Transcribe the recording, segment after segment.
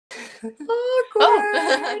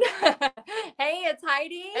Awkward. Hey, it's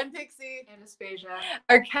Heidi. And Pixie. And Aspasia.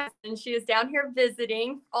 Our cousin. She is down here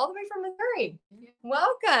visiting all the way from Missouri.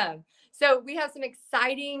 Welcome. So we have some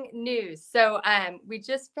exciting news. So we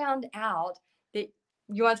just found out that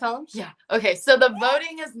you want to tell them? Yeah. Okay. So the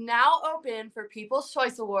voting is now open for People's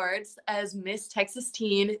Choice Awards as Miss Texas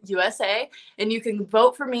Teen USA, and you can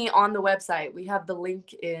vote for me on the website. We have the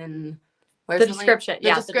link in the description.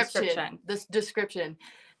 The description. This description,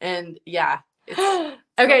 and yeah.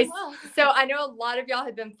 Okay, so I know a lot of y'all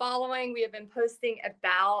have been following. We have been posting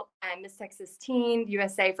about Miss Texas Teen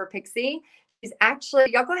USA for Pixie. She's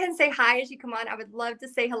actually, y'all go ahead and say hi as you come on. I would love to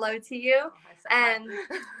say hello to you and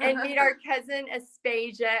meet our cousin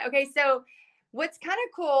Aspasia. Okay, so what's kind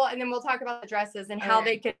of cool, and then we'll talk about the dresses and how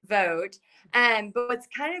they can vote. But what's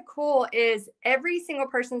kind of cool is every single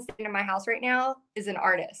person sitting in my house right now is an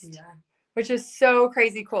artist, which is so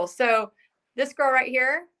crazy cool. So this girl right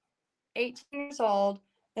here, 18 years old,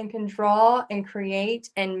 and can draw and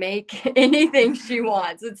create and make anything she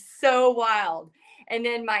wants. It's so wild. And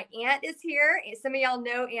then my aunt is here. Some of y'all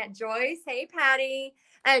know Aunt Joyce. Hey, Patty.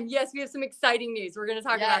 And yes, we have some exciting news. We're going to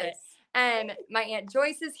talk about it. And my Aunt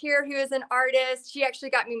Joyce is here, who is an artist. She actually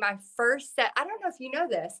got me my first set. I don't know if you know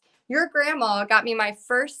this. Your grandma got me my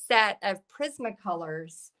first set of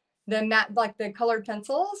Prismacolors, the matte, like the colored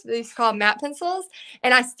pencils. These called matte pencils.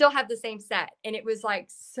 And I still have the same set. And it was like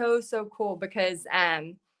so cool because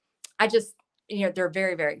I just, you know, they're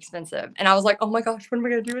very, very expensive. And I was like, oh my gosh, what am I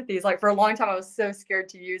going to do with these? Like for a long time, I was so scared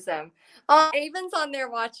to use them. Avon's on there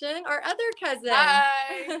watching, our other cousin.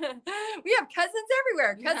 Hi. We have cousins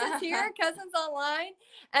everywhere. Cousins here, cousins online.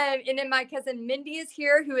 And then my cousin Mindy is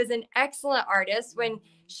here, who is an excellent artist. When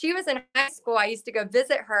she was in high school, I used to go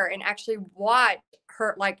visit her and actually watch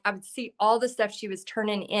her. Like I would see all the stuff she was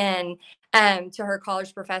turning in to her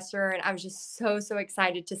college professor. And I was just so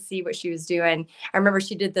excited to see what she was doing. I remember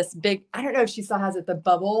she did this big, I don't know if she still has it, the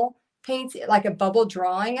bubble paints, like a bubble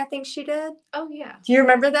drawing, I think she did. Oh, yeah. Do you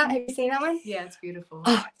remember that? Have you seen that one? Yeah, it's beautiful.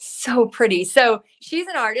 Oh, so pretty. So she's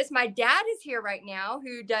an artist. My dad is here right now,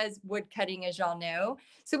 who does wood cutting, as y'all know.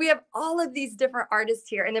 So we have all of these different artists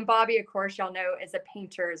here. And then Bobby, of course, y'all know, is a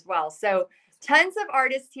painter as well. So tons of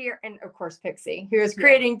artists here. And of course, Pixie, who is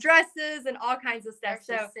creating dresses and all kinds of stuff.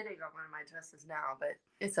 I'm sitting on one of my dresses now, but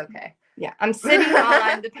it's okay. Yeah, I'm sitting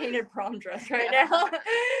on the painted prom dress right now.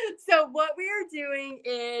 So what we are doing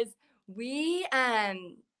is we tell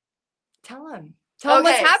them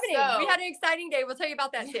what's happening. We had an exciting day. We'll tell you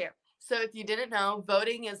about that too. So if you didn't know,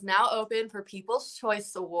 voting is now open for People's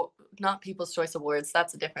Choice Award, not People's Choice Awards.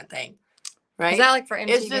 That's a different thing. Right? Is that like for MTV?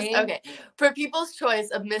 It's just, for People's Choice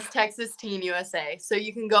of Miss Texas Teen USA. So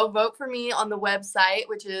you can go vote for me on the website,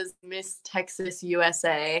 which is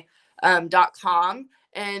misstexasusa.com,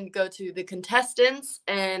 and go to the contestants.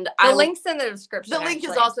 And the link's in the description. The link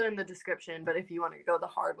is also in the description, but if you want to go the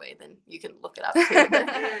hard way, then you can look it up too.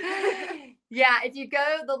 Yeah, if you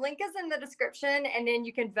go, the link is in the description, and then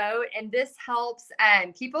you can vote. And this helps.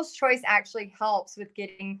 People's Choice actually helps with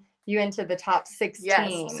getting you into the top 16.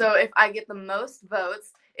 Yes. So if I get the most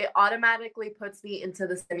votes, it automatically puts me into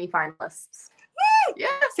the semifinalists. Woo! Yeah.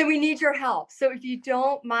 So we need your help. So if you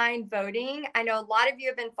don't mind voting, I know a lot of you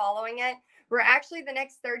have been following it. We're actually, the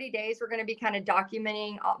next 30 days, we're going to be kind of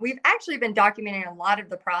documenting. We've actually been documenting a lot of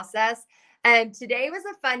the process. And today was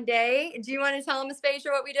a fun day. Do you want to tell them,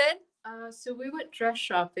 Aspasia, what we did? So we went dress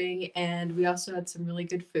shopping, and we also had some really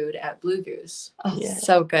good food at Blue Goose. Oh,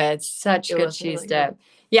 so good. Such good cheese dip.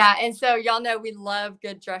 Yeah, and so y'all know we love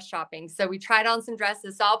good dress shopping. So we tried on some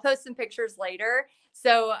dresses. So I'll post some pictures later.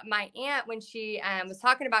 So my aunt, when she was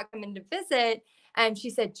talking about coming to visit, she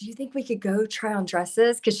said, do you think we could go try on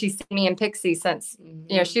dresses? Because she's seen me and Pixie since,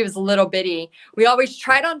 you know, she was a little bitty. We always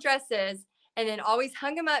tried on dresses and then always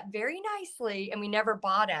hung them up very nicely, and we never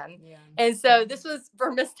bought them. Yeah. And so this was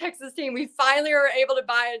for Miss Texas Teen. We finally were able to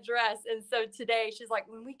buy a dress. And so today she's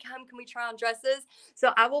like, when we come, can we try on dresses?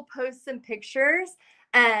 So I will post some pictures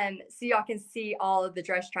so y'all can see all of the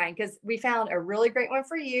dress trying, because we found a really great one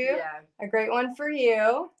for you. Yeah. A great one for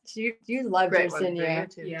you. You loved yours, didn't you?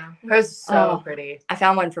 Yeah. Hers so pretty. I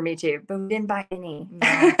found one for me too, but we didn't buy any. No.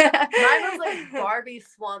 Mine was like Barbie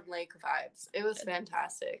Swan Lake vibes. It was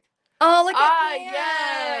fantastic. Oh, look at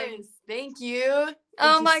yes. Thank you.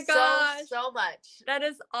 Oh my gosh. So much. That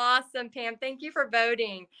is awesome, Pam. Thank you for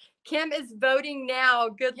voting. Kim is voting now.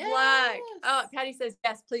 Good luck. Oh, Patty says,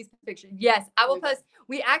 yes, please picture. Yes, I will post.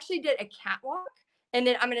 We actually did a catwalk And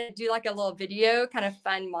then I'm going to do like a little video, kind of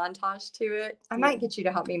fun montage to it. I might get you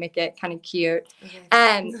to help me make it kind of cute.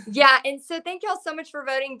 Okay. Yeah. And so thank y'all so much for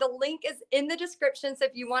voting. The link is in the description. So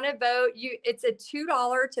if you want to vote, it's a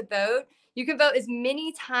 $2 to vote. You can vote as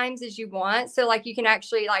many times as you want. So like you can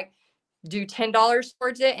actually like do $10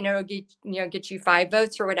 towards it and it'll get you 5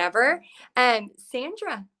 votes or whatever.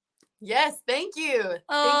 Sandra. Yes, thank you. Thank you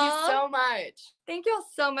Aw. so much. Thank y'all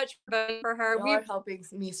so much for voting for her. You are helping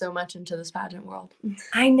me so much into this pageant world.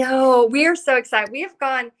 I know. We are so excited. We have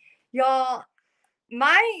gone, y'all.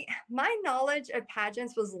 My knowledge of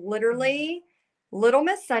pageants was literally Little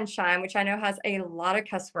Miss Sunshine, which I know has a lot of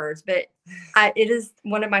cuss words, but it is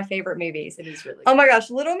one of my favorite movies. It is really. Oh my gosh,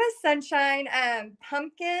 Little Miss Sunshine,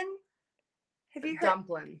 Pumpkin. Have you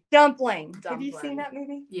heard? Dumpling. Have you seen that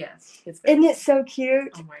movie? Yes. Isn't it so cute?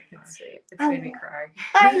 Oh my gosh. It's Oh, made me cry.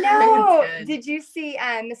 I know. It's good. Did you see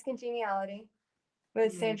Miss Congeniality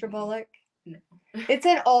with Sandra Maybe. Bullock? No.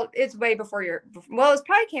 It's way before it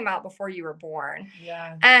probably came out before you were born.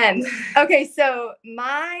 Yeah. Okay, so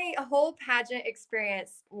my whole pageant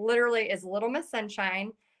experience literally is Little Miss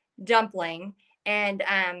Sunshine, Dumpling, and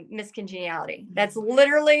Miss Congeniality. That's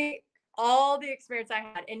literally all the experience I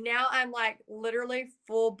had. And now I'm like literally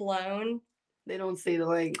full blown They don't see the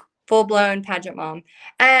link. pageant mom.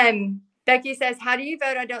 Becky says, how do you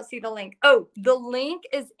vote? I don't see the link. Oh, the link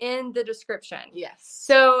is in the description. Yes.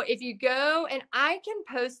 So if you go, and I can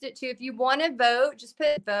post it too. If you want to vote, just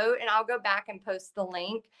put vote and I'll go back and post the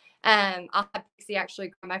link. I'll have Pixie actually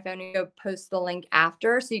grab my phone and go post the link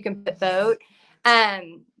after so you can put vote.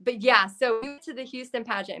 But yeah, so we went to the Houston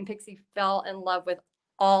pageant and Pixie fell in love with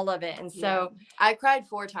all of it. And so I cried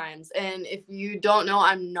 4 times. And if you don't know,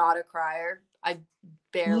 I'm not a crier. I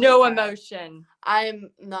barely no cry. emotion.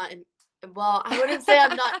 I'm not. Well, I wouldn't say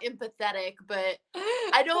I'm not empathetic, but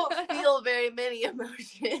I don't feel very many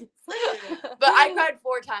emotions. But I cried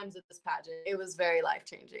 4 times at this pageant. It was very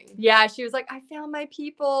life-changing. Yeah, she was like, I found my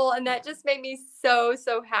people. And that just made me so,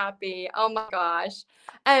 so happy. Oh my gosh.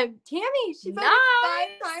 Tammy, she voted 5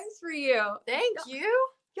 times for you. Thank you.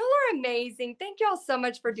 Y'all are amazing. Thank y'all so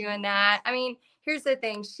much for doing that. I mean, here's the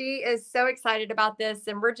thing. She is so excited about this.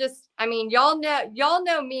 And we're just, I mean, y'all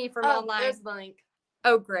know me from online. There's the link.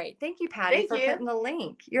 Oh, great. Thank you, Patty, for putting the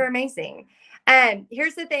link. You're amazing. And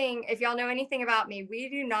here's the thing. If y'all know anything about me, we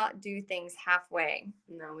do not do things halfway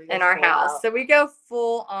in our house. So we go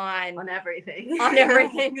full on everything. on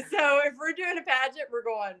everything. So if we're doing a pageant, we're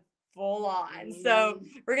going full on. So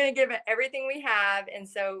we're going to give it everything we have. And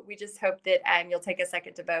so we just hope that you'll take a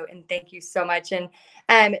second to vote. And thank you so much.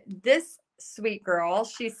 And this sweet girl,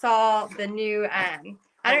 she saw the new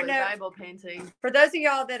I don't know. Bible painting. For those of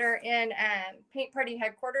y'all that are in Paint Party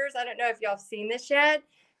headquarters, I don't know if y'all have seen this yet,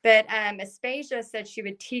 but Aspasia said she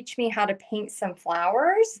would teach me how to paint some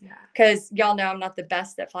flowers because y'all know I'm not the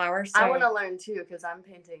best at flowers. So. I want to learn too because I'm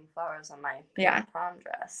painting flowers on my prom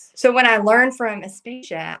dress. So when I learn from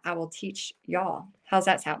Aspasia, I will teach y'all. How's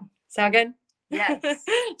that sound? Sound good? Yes.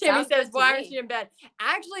 Tammy says, why aren't you in bed?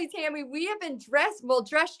 Actually, Tammy, we have been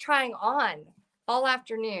dress trying on all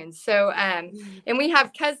afternoon. So, and we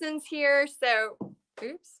have cousins here. So,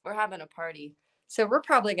 we're having a party. So we're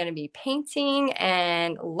probably going to be painting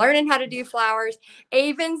and learning how to do flowers.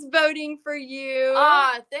 Avon's voting for you.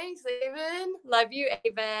 Thanks, Avon. Love you,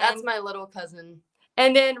 Avon. That's my little cousin.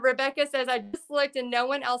 And then Rebecca says, I just looked and no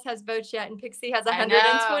one else has votes yet. And Pixie has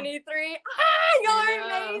 123. Y'all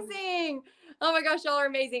are amazing. Oh my gosh, y'all are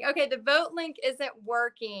amazing. Okay, the vote link isn't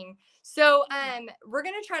working. So we're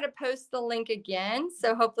going to try to post the link again.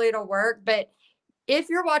 So hopefully it'll work. But if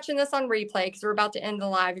you're watching this on replay, because we're about to end the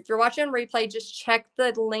live, if you're watching on replay, just check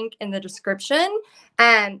the link in the description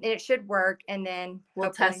and it should work. And then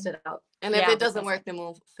we'll test it out. And if it doesn't work, then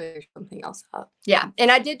we'll figure something else out. Yeah.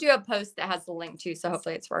 And I did do a post that has the link too. So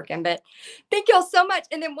hopefully it's working. But thank y'all so much.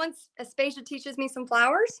 And then once Aspasia teaches me some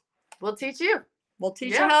flowers, we'll teach you. We'll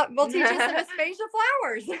teach you some Aspasia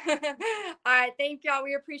flowers. All right. Thank y'all.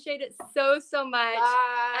 We appreciate it so, so much.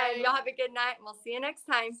 Bye. And y'all have a good night. And we'll see you next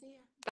time. See ya.